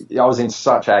knew I was in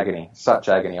such agony.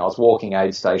 I was walking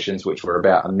aid stations, which were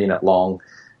about a minute long,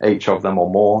 each of them or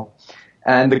more.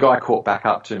 And the guy caught back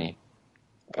up to me.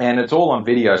 And it's all on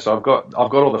video, so I've got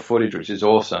all the footage, which is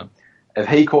awesome. If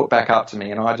he caught back up to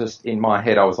me, and in my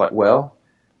head, I was like, well,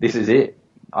 this is it.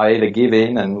 I either give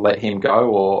in and let him go,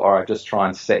 or I just try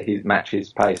and match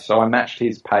his pace. So I matched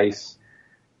his pace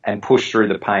and pushed through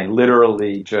the pain,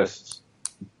 literally just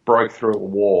broke through a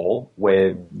wall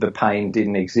where the pain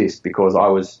didn't exist because I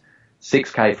was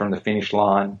 6K from the finish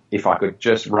line. If I could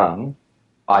just run,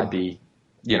 I'd be,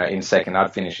 in second.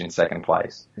 I'd finish in second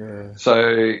place. Yeah.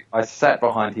 So I sat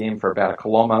behind him for about a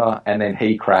kilometre, and then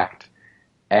he cracked.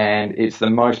 And it's the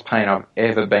most pain I've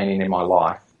ever been in my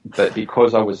life. But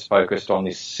because I was focused on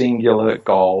this singular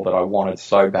goal that I wanted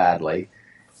so badly,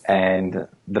 and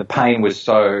the pain was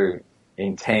so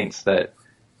intense that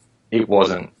there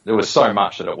was so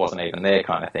much that it wasn't even there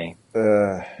kind of thing.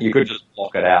 You could just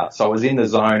block it out. So I was in the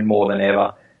zone more than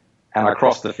ever, and I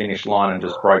crossed the finish line and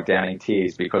just broke down in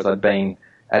tears because I'd been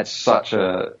at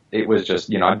it was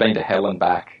just, I'd been to hell and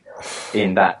back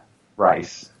in that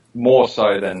race, more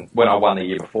so than when I won the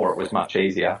year before. It was much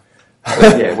easier.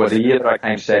 But the year that I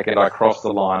came second, I crossed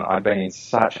the line. I'd been in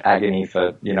such agony for,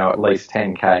 at least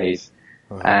 10 Ks.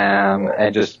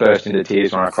 And just burst into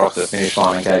tears when I crossed the finish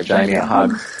line and gave Jamie a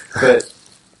hug. But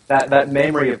that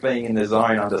memory of being in the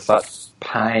zone under such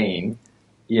pain,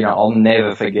 I'll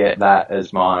never forget that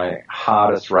as my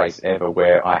hardest race ever,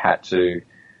 where I had to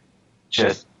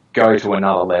just go to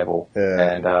another level.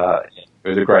 Yeah. And it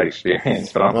was a great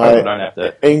experience, but I don't have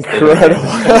to. Incredible.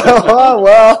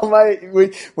 Well,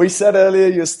 mate, we said earlier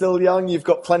you're still young. You've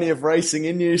got plenty of racing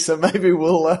in you, so maybe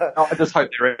we'll. I just hope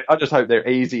they're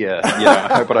easier.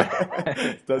 I hope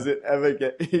Does it ever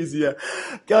get easier,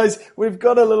 guys? We've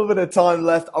got a little bit of time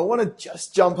left. I want to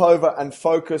just jump over and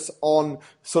focus on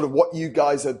sort of what you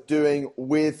guys are doing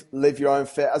with Live Your Own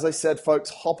Fit. As I said, folks,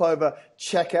 hop over,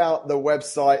 check out the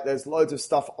website. There's loads of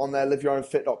stuff on there,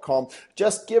 liveyourownfit.com.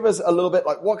 Just give us a little bit,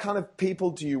 like, what kind of people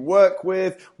do you work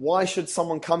with? Why should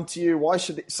someone come to you? Why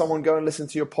should someone go and listen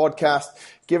to your podcast?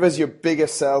 Give us your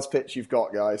biggest sales pitch you've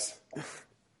got, guys.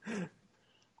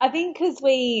 I think because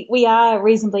we are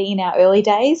reasonably in our early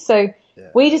days, so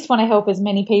we just want to help as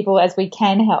many people as we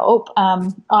can help.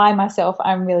 I myself,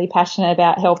 I'm really passionate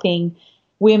about helping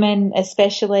women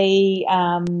especially.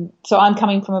 So I'm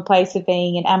coming from a place of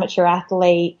being an amateur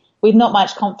athlete with not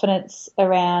much confidence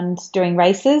around doing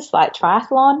races like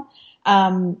triathlon.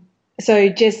 So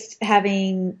just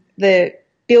having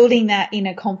building that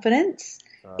inner confidence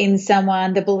in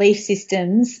someone, the belief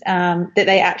systems, that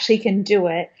they actually can do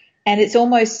it. And it's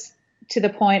almost to the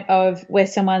point of where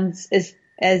someone's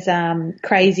as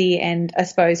crazy and I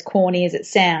suppose corny as it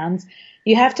sounds,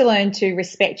 you have to learn to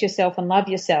respect yourself and love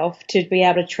yourself to be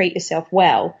able to treat yourself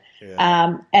well.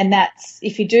 Yeah. And that's,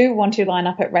 if you do want to line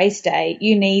up at race day,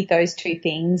 you need those two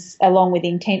things along with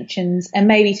intentions and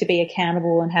maybe to be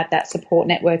accountable and have that support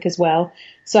network as well.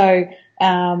 So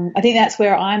I think that's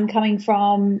where I'm coming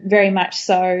from very much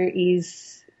so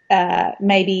is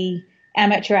maybe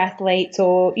amateur athletes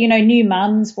or, new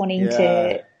mums wanting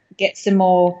to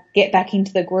get back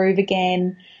into the groove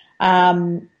again.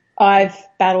 I've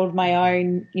battled my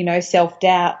own,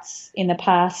 self-doubts in the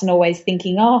past and always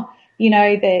thinking,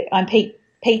 that I'm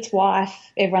Pete's wife.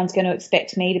 Everyone's going to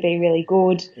expect me to be really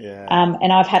good. Yeah.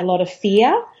 And I've had a lot of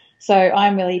fear. So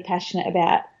I'm really passionate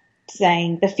about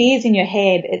saying the fear's in your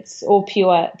head. It's all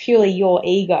purely your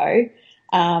ego.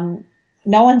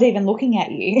 No one's even looking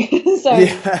at you. So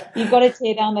you've got to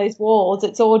tear down those walls.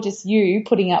 It's all just you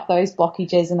putting up those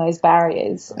blockages and those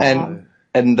barriers.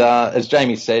 And as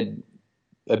Jamie said,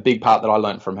 a big part that I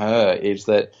learned from her is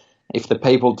that if the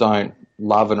people don't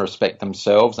love and respect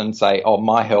themselves and say, oh,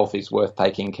 my health is worth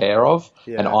taking care of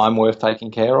and I'm worth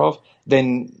taking care of,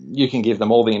 then you can give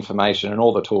them all the information and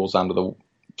all the tools under the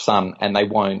sun and they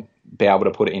won't be able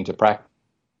to put it into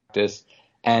practice.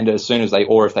 And as soon as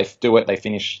if they do it, they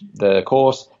finish the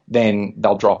course, then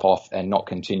they'll drop off and not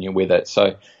continue with it.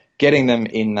 So getting them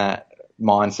in that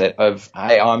mindset of,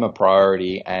 hey, I'm a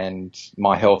priority and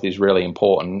my health is really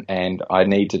important and I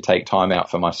need to take time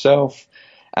out for myself.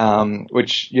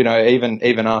 Which,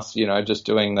 even us, just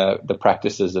doing the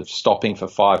practices of stopping for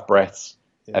 5 breaths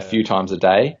a few times a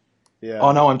day. Yeah.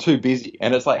 Oh no, I'm too busy.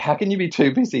 And it's like, how can you be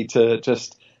too busy to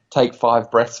just take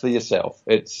 5 breaths for yourself?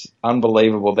 It's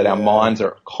unbelievable that our minds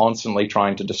are constantly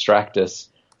trying to distract us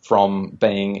from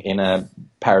being in a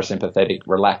parasympathetic,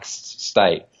 relaxed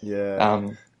state.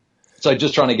 Yeah. So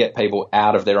just trying to get people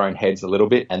out of their own heads a little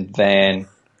bit and then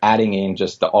adding in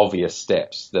just the obvious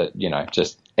steps that,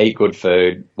 just eat good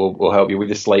food. We'll help you with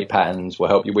your sleep patterns. We'll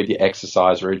help you with your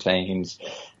exercise routines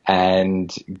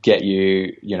and get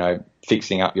you,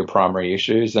 fixing up your primary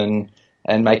issues and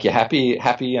make you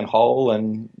happy and whole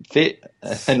and fit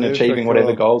and achieving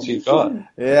whatever goals you've got.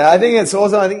 Yeah, I think it's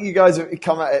awesome. I think you guys have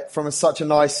come at it from such a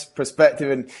nice perspective,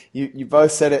 and you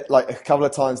both said it like a couple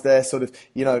of times there, sort of,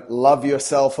 love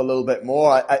yourself a little bit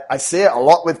more. I see it a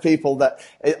lot with people that,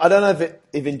 I don't know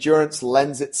if endurance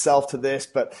lends itself to this,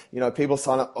 but, people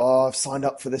sign up, I've signed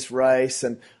up for this race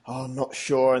and, I'm not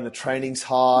sure, and the training's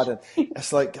hard. And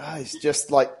it's like, guys,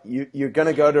 just like you're going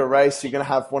to go to a race, you're going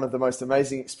to have one of the most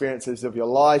amazing experiences of your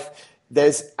life.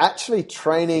 There's actually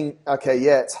training. Okay,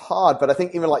 yeah, it's hard, but I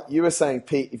think even like you were saying,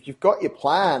 Pete, if you've got your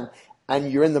plan and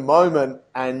you're in the moment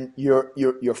and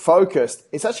you're focused,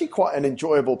 it's actually quite an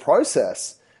enjoyable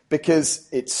process because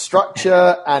it's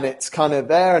structure and it's kind of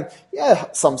there. And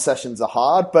yeah, some sessions are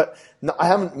hard, but I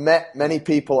haven't met many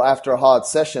people after a hard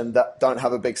session that don't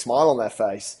have a big smile on their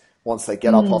face once they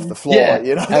get up off the floor.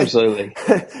 Yeah, absolutely.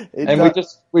 And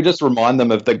we just remind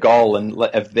them of the goal and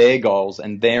of their goals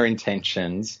and their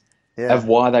intentions of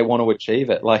why they want to achieve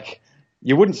it. Like,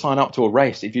 you wouldn't sign up to a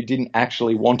race if you didn't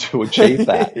actually want to achieve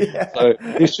that. So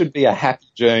this should be a happy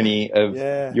journey of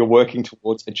you're working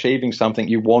towards achieving something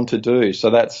you want to do.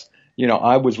 So that's,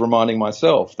 I was reminding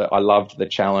myself that I loved the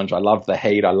challenge. I loved the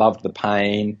heat. I loved the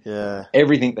pain. Yeah.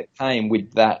 Everything that came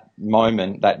with that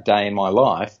moment, that day in my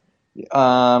life,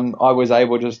 I was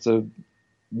able just to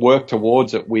work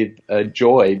towards it with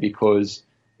joy because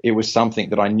it was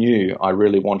something that I knew I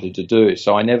really wanted to do.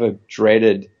 So I never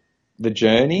dreaded the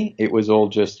journey. It was all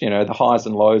just, the highs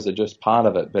and lows are just part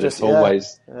of it, but it's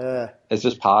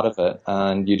just part of it.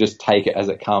 And you just take it as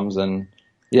it comes. And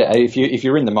if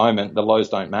you're in the moment, the lows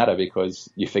don't matter because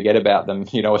you forget about them,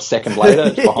 a second later,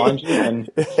 it's behind you and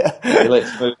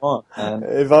let's move on. And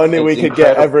if only we could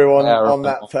get everyone on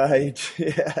that page.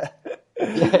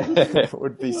 It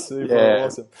would be super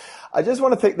awesome. I just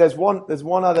want to think there's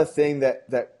one other thing that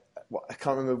I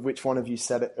can't remember which one of you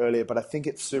said it earlier, but I think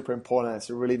it's super important. It's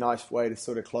a really nice way to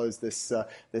sort of close this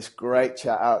great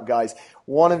chat out, guys.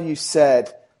 One of you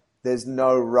said there's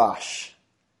no rush.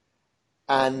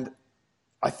 And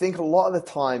I think a lot of the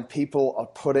time people are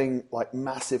putting like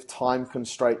massive time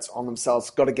constraints on themselves.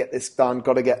 Got to get this done,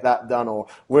 got to get that done, or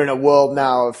we're in a world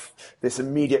now of this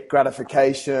immediate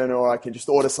gratification, or I can just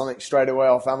order something straight away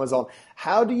off Amazon.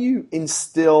 How do you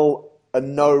instill a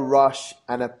no rush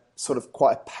and a sort of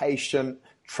quite a patient,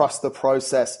 trust the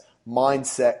process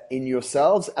mindset in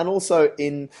yourselves and also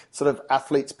in sort of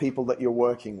athletes, people that you're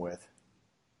working with?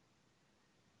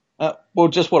 Well,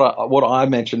 just what I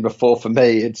mentioned before, for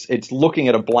me, it's looking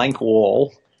at a blank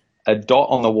wall, a dot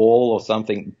on the wall or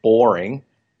something boring,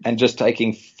 and just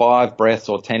taking 5 breaths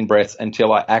or 10 breaths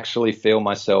until I actually feel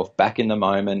myself back in the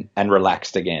moment and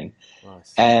relaxed again.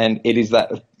 Nice. And it is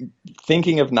that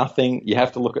thinking of nothing, you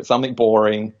have to look at something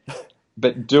boring,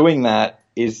 but doing that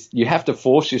is you have to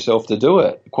force yourself to do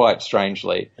it, quite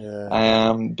strangely,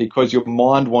 because your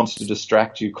mind wants to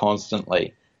distract you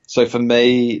constantly. So for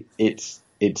me, it's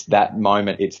that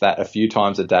moment, it's that a few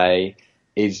times a day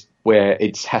is where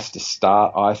it has to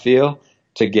start, I feel,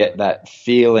 to get that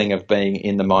feeling of being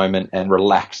in the moment and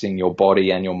relaxing your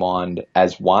body and your mind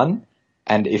as one.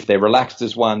 And if they're relaxed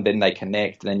as one, then they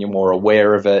connect, then you're more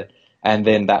aware of it, and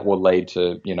then that will lead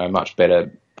to, much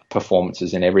better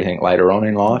performances in everything later on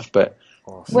in life. But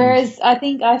awesome. Whereas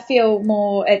I feel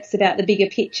more it's about the bigger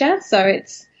picture. So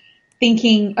it's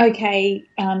thinking, okay,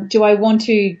 do I want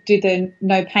to do the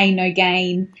no pain, no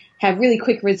gain, have really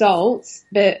quick results,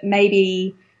 but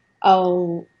maybe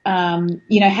I'll,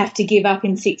 have to give up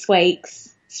in 6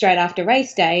 weeks straight after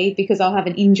race day because I'll have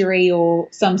an injury or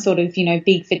some sort of,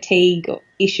 big fatigue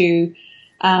issue.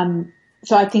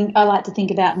 so I think I like to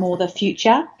think about more the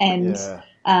future and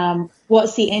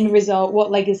what's the end result?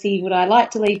 What legacy would I like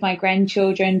to leave my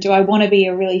grandchildren? Do I want to be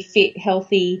a really fit,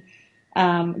 healthy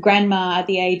grandma at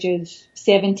the age of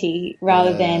 70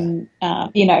 rather than,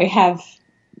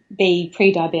 be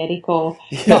pre-diabetic or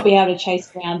not be able to chase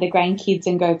around the grandkids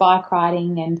and go bike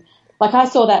riding? And like I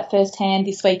saw that firsthand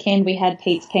this weekend. We had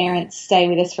Pete's parents stay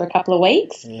with us for a couple of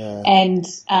weeks and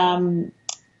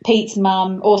Pete's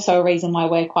mum, also a reason why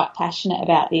we're quite passionate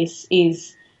about this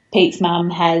is Pete's mum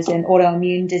has an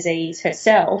autoimmune disease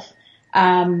herself,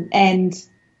 and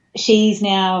she's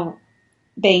now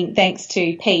being, thanks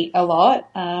to Pete a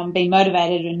lot, being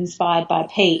motivated and inspired by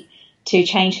Pete to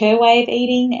change her way of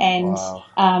eating,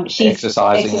 and she's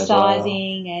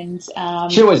exercising and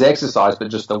she always exercised, but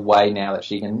just the way now that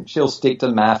she'll stick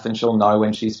to math and she'll know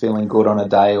when she's feeling good on a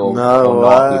day or not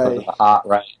because of the heart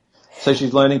rate. So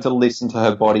she's learning to listen to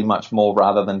her body much more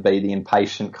rather than be the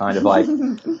impatient kind of like,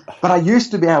 but I used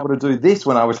to be able to do this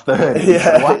when I was 30.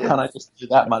 So why can't I just do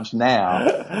that much now?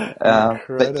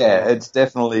 But yeah, it's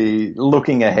definitely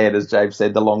looking ahead, as Jabe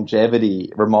said, the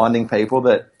longevity, reminding people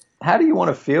that how do you want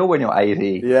to feel when you're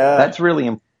 80? Yeah. That's really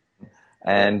important.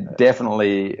 And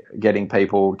definitely getting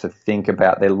people to think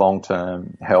about their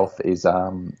long-term health is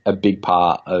a big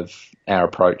part of our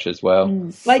approach as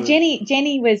well. Like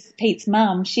Jenny was Pete's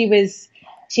mum. She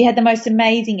had the most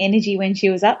amazing energy when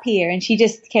she was up here, and she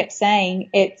just kept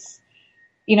saying it's,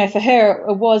 for her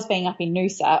it was being up in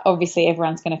Noosa. Obviously,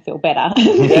 everyone's going to feel better.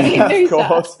 Yeah, of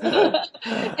course.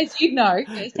 As you know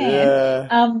firsthand.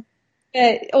 Yeah.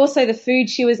 But also the food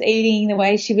she was eating, the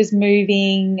way she was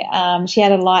moving, she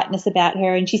had a lightness about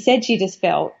her, and she said she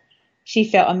felt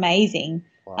amazing.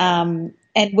 Wow.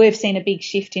 And we've seen a big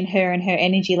shift in her and her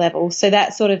energy level. So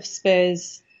that sort of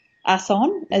spurs us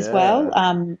on as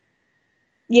well.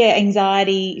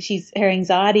 Anxiety, her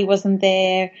anxiety wasn't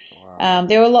there. Wow.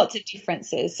 There were lots of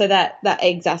differences. So that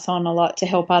eggs us on a lot to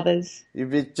help others.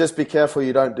 Just be careful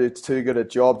you don't do too good a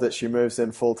job that she moves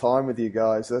in full time with you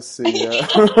guys. That's the,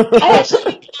 I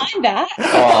actually didn't mind that.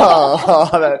 Oh,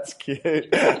 that's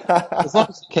cute.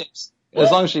 As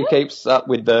long as she keeps up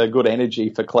with the good energy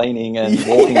for cleaning and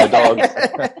walking the dogs.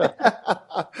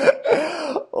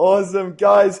 Awesome.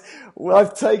 Guys,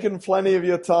 I've taken plenty of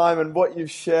your time, and what you've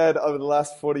shared over the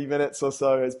last 40 minutes or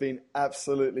so has been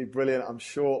absolutely brilliant. I'm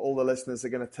sure all the listeners are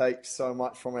going to take so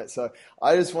much from it. So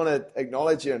I just want to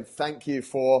acknowledge you and thank you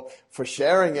for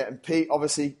sharing it. And Pete,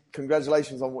 obviously,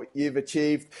 congratulations on what you've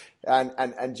achieved.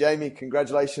 And Jamie,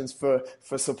 congratulations for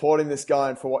supporting this guy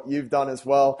and for what you've done as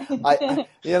well.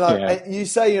 You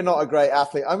say you're not a great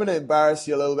athlete. I'm going to embarrass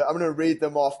you a little bit. I'm going to read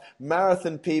them off.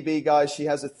 Marathon PB, guys. She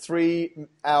has a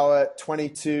 3-hour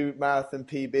 22 marathon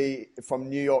PB from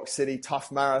New York City,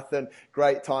 tough marathon,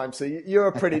 great time. So you're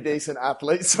a pretty decent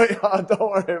athlete, sweetheart. Don't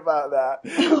worry about that.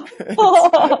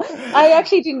 I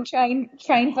actually didn't train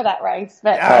for that race,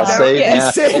 but her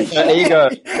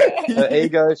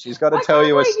ego. She's got to tell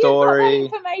you a story.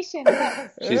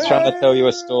 She's trying to tell you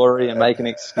a story and make an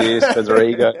excuse because her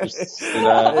ego.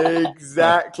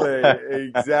 Exactly.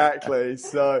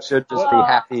 So should just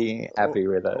be happy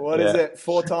with it. What is it?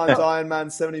 4 times Ironman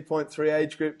 70.3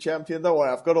 age group champion. Don't worry,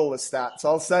 I've got all the stats.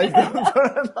 I'll save them for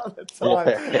another time.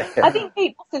 I think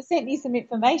Pete must have sent you some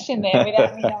information there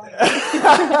without me knowing.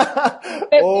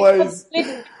 Always.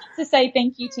 To say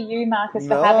thank you to you, Marcus,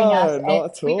 for having us. And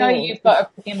we know you've got a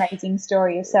pretty amazing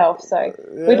story yourself, so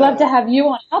we'd love to have you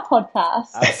on our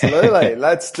podcast. Absolutely,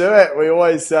 let's do it. We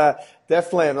always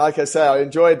definitely, and like I say, I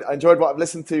enjoyed what I've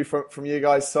listened to from you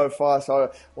guys so far. So I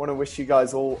want to wish you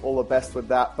guys all the best with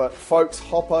that. But folks,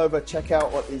 hop over, check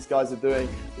out what these guys are doing.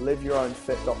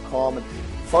 LiveYourOwnFit.com. And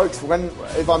folks,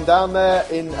 if I'm down there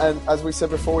and as we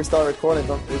said before we started recording,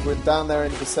 if we're down there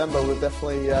in December, we'll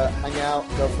definitely hang out,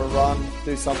 go for a run,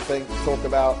 do something, talk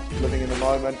about living in the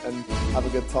moment, and have a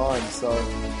good time. So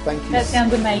thank you. That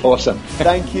sounds amazing. Awesome.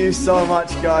 Thank you so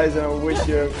much, guys, and I wish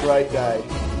you a great day.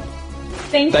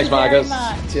 Thanks, Marcus. Very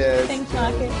much. Cheers. Thanks,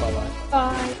 Marcus. Bye-bye.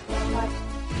 Bye. Bye.